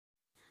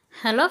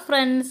Hello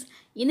friends,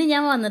 ഇന്ന്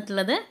ഞാൻ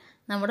വന്നിട്ടുള്ളത്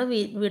നമ്മുടെ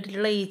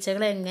വീട്ടിലുള്ള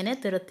ഈച്ചകളെ എങ്ങനെ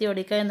തുരത്തി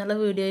ഓടിക്കുക എന്നുള്ള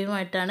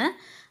വീഡിയോയുമായിട്ടാണ്.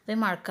 അപ്പോൾ ഈ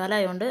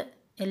മഴക്കാലമായതുകൊണ്ട്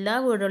എല്ലാ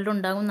വീടുകളിലും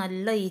ഉണ്ടാകും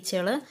നല്ല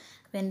ഈച്ചകൾ.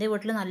 അപ്പോൾ എൻ്റെ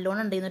വീട്ടിൽ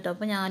നല്ലോണം ഉണ്ടായിരുന്നു കേട്ടോ.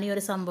 അപ്പോൾ ഞാൻ ഈ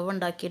ഒരു സംഭവം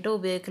ഉണ്ടാക്കിയിട്ട്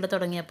ഉപയോഗിക്കൽ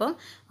തുടങ്ങിയപ്പം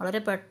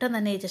വളരെ പെട്ടെന്ന്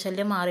തന്നെ ഈച്ച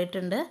ശല്യം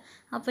മാറിയിട്ടുണ്ട്.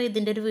 അപ്പോൾ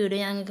ഇതിൻ്റെ ഒരു വീഡിയോ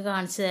ഞാൻ നിങ്ങൾക്ക്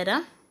കാണിച്ചു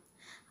തരാം.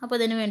 അപ്പോൾ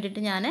ഇതിന്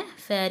വേണ്ടിയിട്ട് ഞാൻ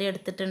ഫാരി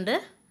എടുത്തിട്ടുണ്ട്.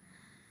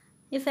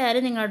 ഈ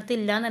ഫാരി നിങ്ങളുടെ അടുത്ത്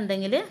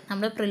ഇല്ലയെന്നുണ്ടെങ്കിൽ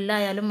നമ്മൾ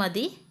പ്രില്ലായാലും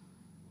മതി.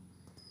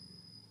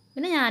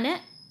 പിന്നെ ഞാൻ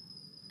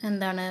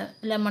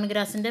ലെമൺ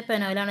ഗ്രാസിൻ്റെ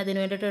പെനോയിലാണ് ഇതിന്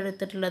വേണ്ടിയിട്ട്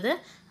എടുത്തിട്ടുള്ളത്.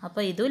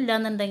 അപ്പോൾ ഇതും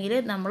ഇല്ലയെന്നുണ്ടെങ്കിൽ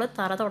നമ്മൾ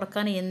തറ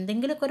തുടക്കാൻ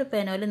എന്തെങ്കിലുമൊക്കെ ഒരു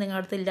പെനോയിൽ നിങ്ങളുടെ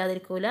അടുത്ത്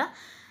ഇല്ലാതിരിക്കില്ല.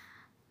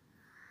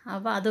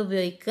 അപ്പോൾ അത്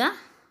ഉപയോഗിക്കുക.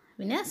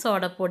 പിന്നെ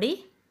സോഡപ്പൊടി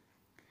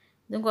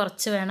ഇതും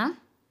കുറച്ച് വേണം.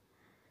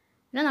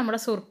 പിന്നെ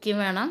നമ്മുടെ സുർക്കയും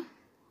വേണം.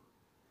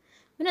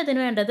 പിന്നെ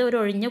അതിന് വേണ്ടത് ഒരു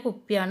ഒഴിഞ്ഞ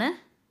കുപ്പിയാണ്.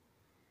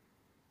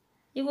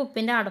 ഈ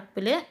കുപ്പിൻ്റെ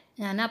അടപ്പിൽ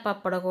ഞാൻ ആ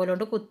പപ്പടക്കോൽ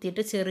കൊണ്ട്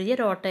കുത്തിയിട്ട്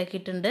ചെറിയൊരു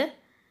ഓട്ടയാക്കിയിട്ടുണ്ട്.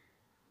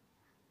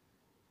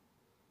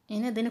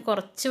 ഇനി ഇതിന്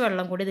കുറച്ച്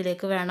വെള്ളം കൂടി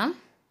ഇതിലേക്ക് വേണം.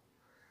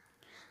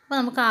 അപ്പോൾ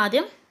നമുക്ക്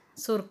ആദ്യം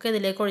സുർക്ക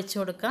ഇതിലേക്ക് ഒഴിച്ചു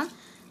കൊടുക്കാം.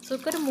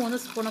 സുർക്ക ഒരു 3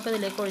 സ്പൂണൊക്കെ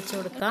ഇതിലേക്ക് ഒഴിച്ചു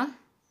കൊടുക്കാം.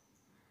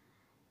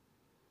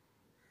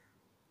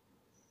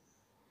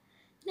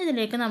 ഇനി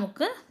ഇതിലേക്ക്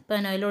നമുക്ക്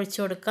പെനോയിൽ ഒഴിച്ചു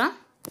കൊടുക്കാം.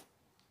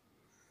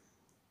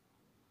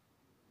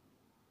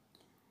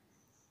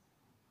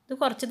 ഇത്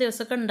കുറച്ച്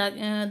ദിവസമൊക്കെ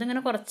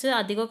ഇതിങ്ങനെ കുറച്ച്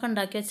അധികമൊക്കെ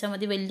ഉണ്ടാക്കി വെച്ചാൽ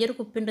മതി. വലിയൊരു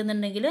കുപ്പി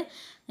ഉണ്ടെന്നുണ്ടെങ്കിൽ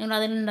നിങ്ങൾ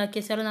അതിൽ ഉണ്ടാക്കി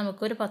വെച്ചാൽ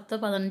നമുക്കൊരു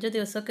 10-15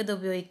 ദിവസമൊക്കെ ഇത്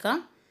ഉപയോഗിക്കാം.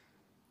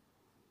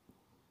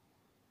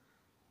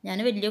 ഞാൻ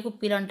വലിയ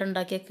കുപ്പിയിലാണ്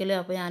ഉണ്ടാക്കി വെക്കൽ.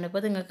 അപ്പോൾ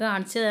ഞാനിപ്പോൾ നിങ്ങൾക്ക്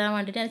കാണിച്ചു തരാൻ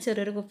വേണ്ടിയിട്ട് ഞാൻ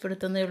ചെറിയൊരു കുപ്പി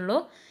എടുത്തതേ ഉള്ളൂ.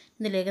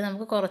 ഇതിലേക്ക്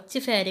നമുക്ക് കുറച്ച്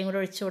ഫാരിയും കൂടെ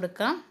ഒഴിച്ചു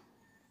കൊടുക്കാം.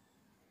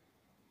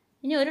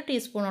 ഇനി 1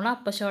 ടീസ്പൂണോളം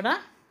അപ്പസോഡ,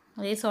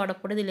 അതേ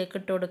സോഡപ്പൊടി ഇതിലേക്ക്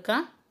ഇട്ട്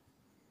കൊടുക്കാം.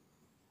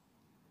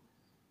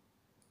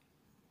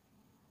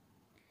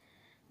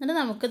 എന്നിട്ട്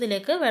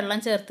നമുക്കിതിലേക്ക് വെള്ളം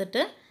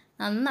ചേർത്തിട്ട്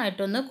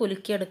നന്നായിട്ടൊന്ന്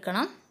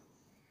കുലുക്കിയെടുക്കണം.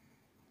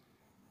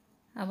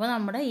 അപ്പോൾ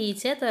നമ്മുടെ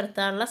ഈച്ചയെ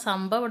തുരത്താനുള്ള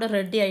സംഭവം ഇവിടെ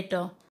റെഡി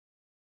ആയിട്ടോ.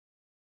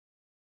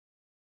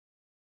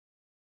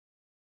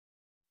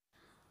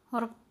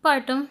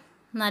 ഉറപ്പായിട്ടും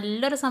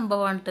നല്ലൊരു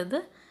സംഭവമാണിത്.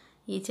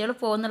 ഈച്ചകൾ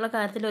പോകുന്നുള്ള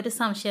കാര്യത്തിൽ ഒരു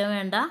സംശയം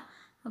വേണ്ട.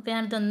 അപ്പോൾ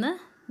ഞാനിതൊന്ന്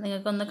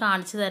നിങ്ങൾക്കൊന്ന്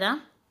കാണിച്ചു തരാം.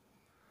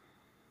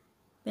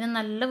 പിന്നെ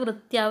നല്ല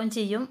വൃത്തിയാവും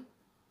ചെയ്യും.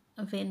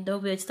 പിന്നെ ഇത്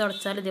ഉപയോഗിച്ച്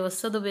തുടച്ചാൽ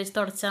ദിവസം ഇത് ഉപയോഗിച്ച്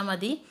തുടച്ചാൽ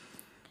മതി.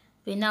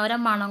 പിന്നെ അവരെ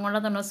മണം കൊണ്ട്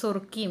തോന്നുന്നു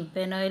സുറുക്കിയും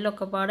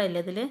പെനോയിലൊക്കെ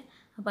പാടല്ലേ ഇതിൽ.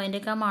 അപ്പോൾ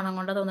അതിൻ്റെയൊക്കെ ആ മണം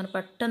കൊണ്ട് തോന്നുന്നു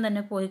പെട്ടെന്ന്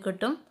തന്നെ പോയി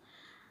കിട്ടും.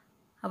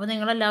 അപ്പോൾ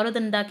നിങ്ങളെല്ലാവരും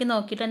ഇത് ഉണ്ടാക്കി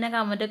നോക്കിയിട്ട് തന്നെ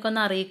കമൻറ്റൊക്കെ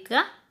ഒന്ന്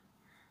അറിയിക്കുക.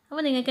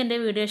 അപ്പോൾ നിങ്ങൾക്ക് എൻ്റെ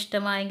വീഡിയോ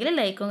ഇഷ്ടമായെങ്കിൽ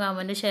ലൈക്കും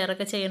കമൻറ്റും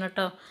ഷെയറൊക്കെ ചെയ്യണം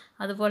കേട്ടോ.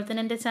 അതുപോലെ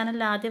തന്നെ എൻ്റെ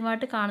ചാനൽ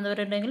ആദ്യമായിട്ട്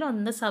കാണുന്നവരുണ്ടെങ്കിൽ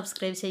ഒന്ന്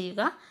സബ്സ്ക്രൈബ്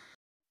ചെയ്യുക.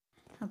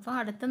 അപ്പോൾ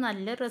അടുത്ത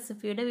നല്ലൊരു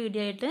റെസിപ്പിയുടെ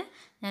വീഡിയോ ആയിട്ട്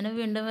ഞാൻ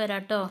വീണ്ടും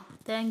വരാം കേട്ടോ.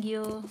 Thank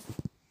you.